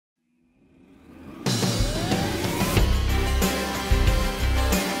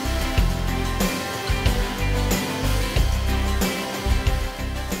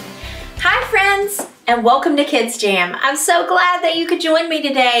and welcome to Kids Jam. I'm so glad that you could join me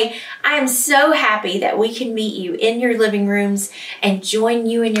today. I am so happy that we can meet you in your living rooms and join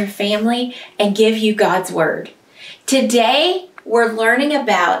you and your family and give you God's Word. Today, we're learning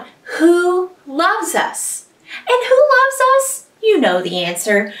about who loves us. And who loves us? You know the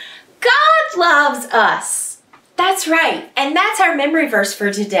answer. God loves us. That's right, and that's our memory verse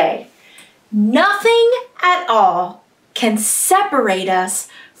for today. Nothing at all can separate us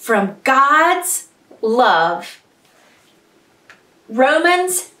from God's love.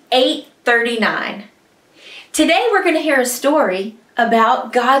 Romans 8:39. Today we're going to hear a story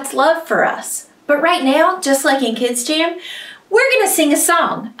about God's love for us. But right now, just like in Kids Jam, we're going to sing a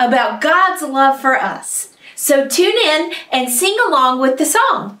song about God's love for us. So tune in and sing along with the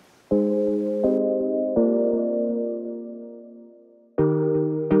song.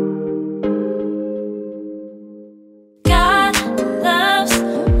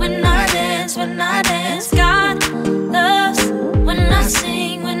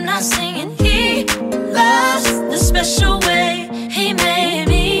 Special way he made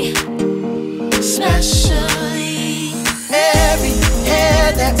me specially. Every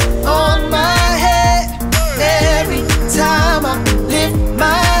hair that's on my head, every time I lift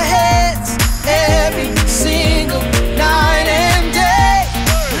my hands, every single night and day,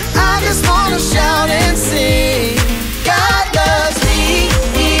 I just wanna shout and sing. God loves me,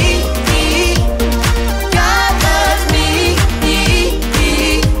 God loves me,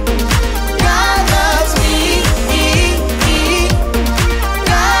 God loves me.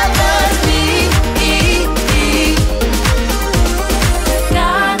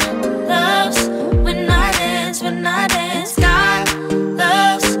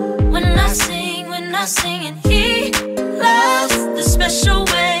 Singing, he loves the special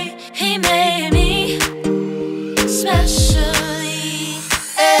way he made me specially.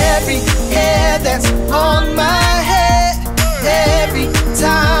 Every hair that's on my head, every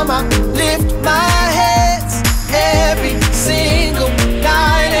time I lift my hands, every single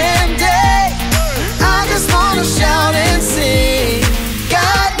night and day, I just wanna shout and sing.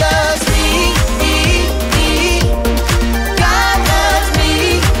 God loves me, God loves me,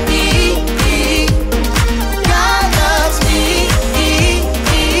 God loves me,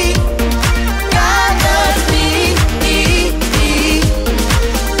 God loves me.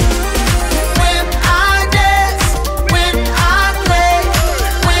 When I dance, when I play,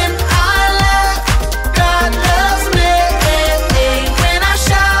 when I laugh, God loves me. When I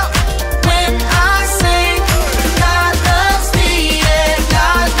shout, when I sing, God loves me, yeah,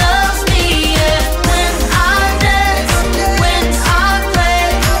 God loves me, yeah. When I dance, when I play,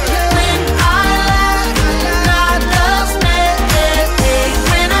 when I laugh, God loves me.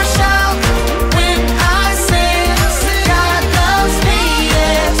 When I shout, when I sing, God loves me,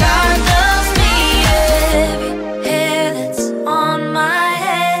 yeah, God loves me, yeah. Every hair that's on my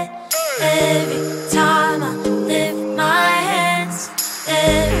head, every time I lift my hands,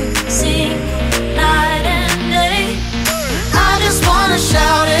 every single night and day, I just wanna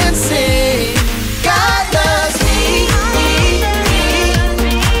shout and sing. God loves me,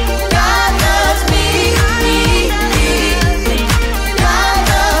 God loves me, God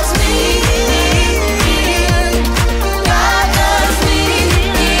loves me, God loves me.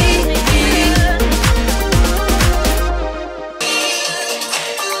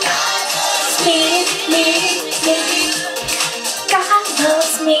 God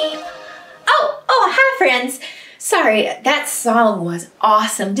loves me. Oh, hi friends. Sorry, that song was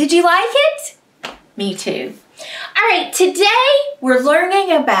awesome. Did you like it? Me too. All right, today we're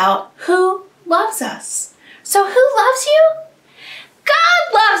learning about who loves us. So who loves you?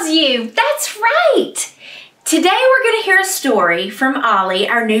 God loves you. That's right. Today we're going to hear a story from Ollie,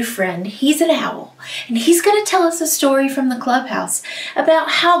 our new friend. He's an owl, and he's going to tell us a story from the clubhouse about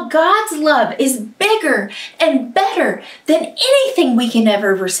how God's love is bigger and better than anything we can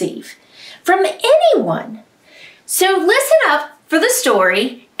ever receive from anyone. So listen up for the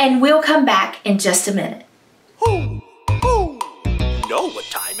story, and we'll come back in just a minute. You know what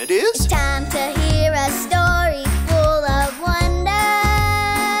time it is? It's time to hear a story full of wonder.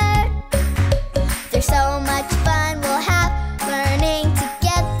 There's so much fun we'll have learning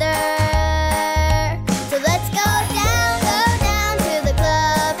together. So let's go down to the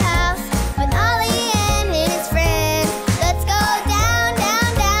clubhouse with Ollie and his friends. Let's go down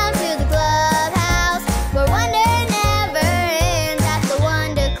to the clubhouse where wonder never ends at the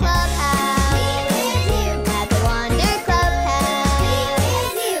Wonder Clubhouse. At the Wonder Clubhouse.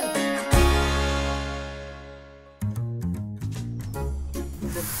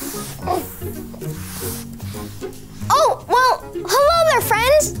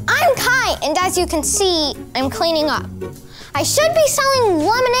 And as you can see, I'm cleaning up. I should be selling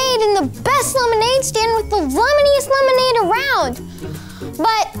lemonade in the best lemonade stand with the lemoniest lemonade around.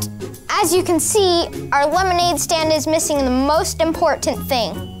 But as you can see, our lemonade stand is missing the most important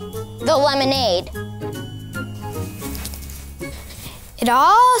thing, the lemonade. It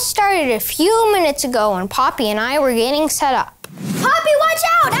all started a few minutes ago when Poppy and I were getting set up. Poppy, watch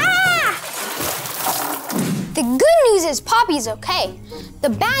out! Ah! The good news is Poppy's okay. The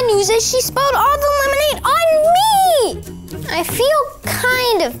bad news is she spilled all the lemonade on me! I feel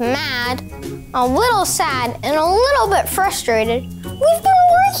kind of mad, a little sad, and a little bit frustrated. We've been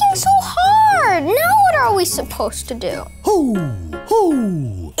working so hard! Now what are we supposed to do? Hoo!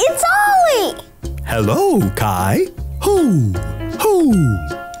 Hoo! It's Ollie! Hello, Kai. Hoo! Hoo!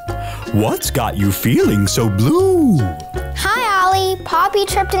 What's got you feeling so blue? Hi, Ollie. Poppy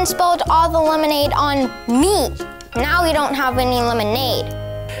tripped and spilled all the lemonade on me. Now we don't have any lemonade.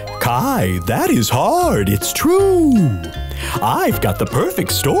 Kai, that is hard, it's true. I've got the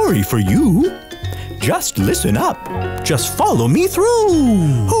perfect story for you. Just listen up. Just follow me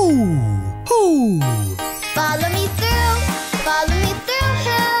through. Hoo! Hoo! Follow me through, follow me through,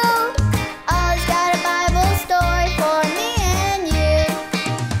 who? Ollie's got a Bible story for me and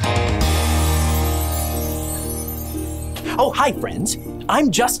you. Oh, hi, friends. I'm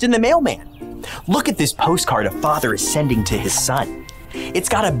Justin the mailman. Look at this postcard a father is sending to his son. It's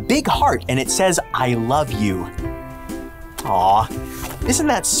got a big heart and it says, I love you. Aw, isn't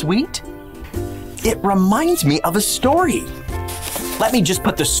that sweet? It reminds me of a story. Let me just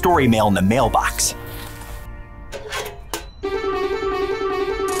put the story mail in the mailbox.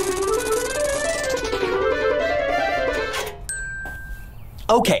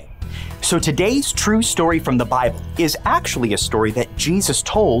 Okay, so today's true story from the Bible is actually a story that Jesus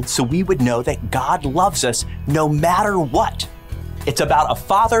told so we would know that God loves us no matter what. It's about a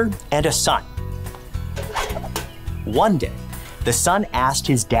father and a son. One day, the son asked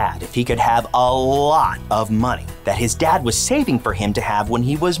his dad if he could have a lot of money that his dad was saving for him to have when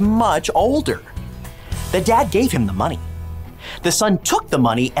he was much older. The dad gave him the money. The son took the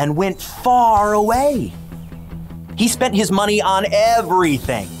money and went far away. He spent his money on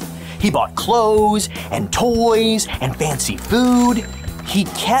everything. He bought clothes and toys and fancy food. He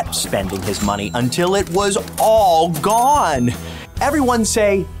kept spending his money until it was all gone. Everyone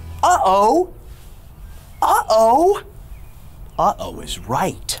say, uh-oh, uh-oh. Uh-oh is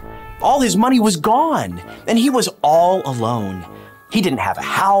right. All his money was gone, and he was all alone. He didn't have a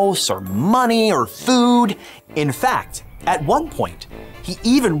house or money or food. In fact, at one point, he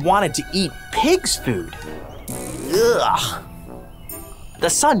even wanted to eat pig's food. Ugh. The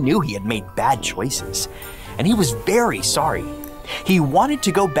son knew he had made bad choices, and he was very sorry. He wanted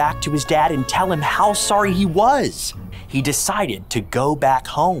to go back to his dad and tell him how sorry he was. He decided to go back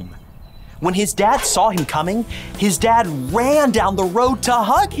home. When his dad saw him coming, his dad ran down the road to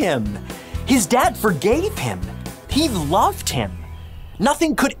hug him. His dad forgave him. He loved him.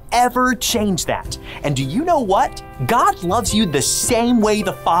 Nothing could ever change that. And do you know what? God loves you the same way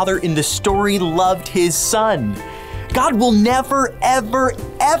the father in the story loved his son. God will never, ever,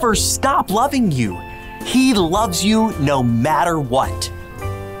 ever stop loving you. He loves you no matter what.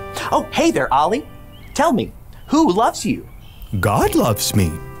 Oh, hey there, Ollie. Tell me, who loves you? God loves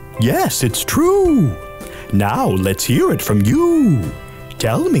me. Yes, it's true. Now let's hear it from you.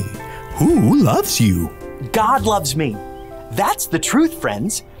 Tell me, who loves you? God loves me. That's the truth,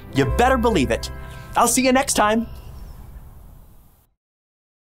 friends. You better believe it. I'll see you next time.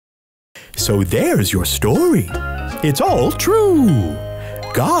 So there's your story. It's all true.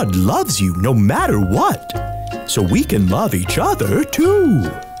 God loves you no matter what. So we can love each other too.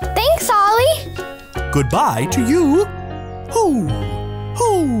 Thanks, Ollie. Goodbye to you. Hoo,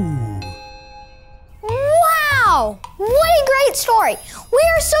 hoo. Wow! What a great story. We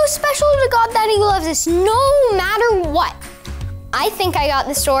are so special to God that He loves us no matter what. I think I got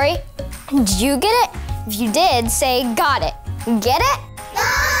the story. Did you get it? If you did, say got it. Get it?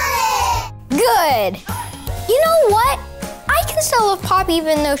 Got it! Good. You know what? I can still love Poppy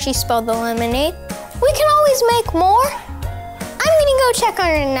even though she spilled the lemonade. We can always make more. I'm gonna go check on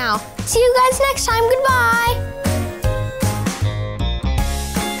her now. See you guys next time. Goodbye.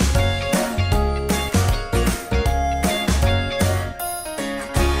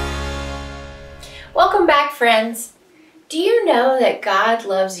 Welcome back, friends. Do you know that God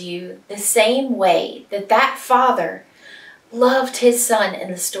loves you the same way that that father loved his son in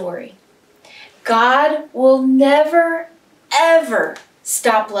the story? God will never, ever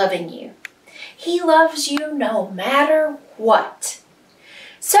stop loving you. He loves you no matter what.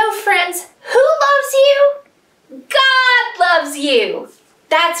 So, friends, who loves you? God loves you.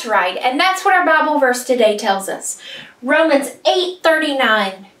 That's right, and that's what our Bible verse today tells us. Romans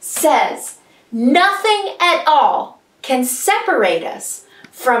 8:39 says, nothing at all can separate us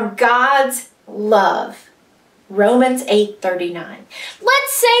from God's love. Romans 8:39.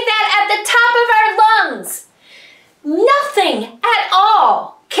 Let's say that at the top of our lungs. Nothing at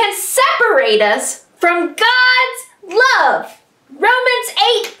all can separate us from God's love. Romans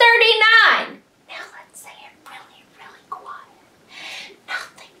 8:39. Now let's say it really, really quiet.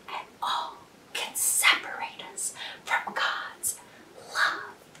 Nothing at all can separate us from God's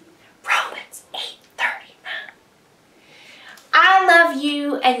love. Romans 8:39. I love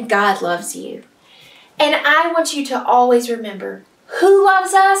you and God loves you. And I want you to always remember, who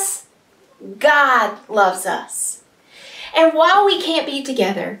loves us? God loves us. And while we can't be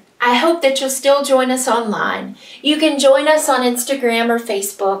together, I hope that you'll still join us online. You can join us on Instagram or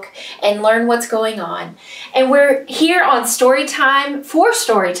Facebook and learn what's going on. And we're here on Storytime for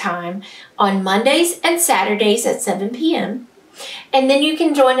Storytime on Mondays and Saturdays at 7 p.m. And then you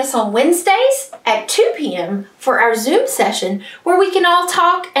can join us on Wednesdays at 2 p.m. for our Zoom session where we can all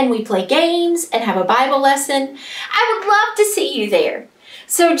talk and we play games and have a Bible lesson. I would love to see you there.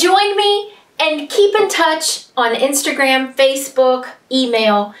 So join me and keep in touch on Instagram, Facebook,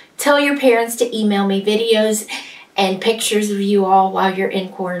 email. Tell your parents to email me videos and pictures of you all while you're in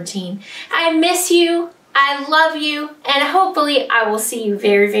quarantine. I miss you, I love you, and hopefully I will see you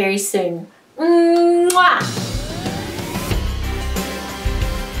very, very soon. Mwah!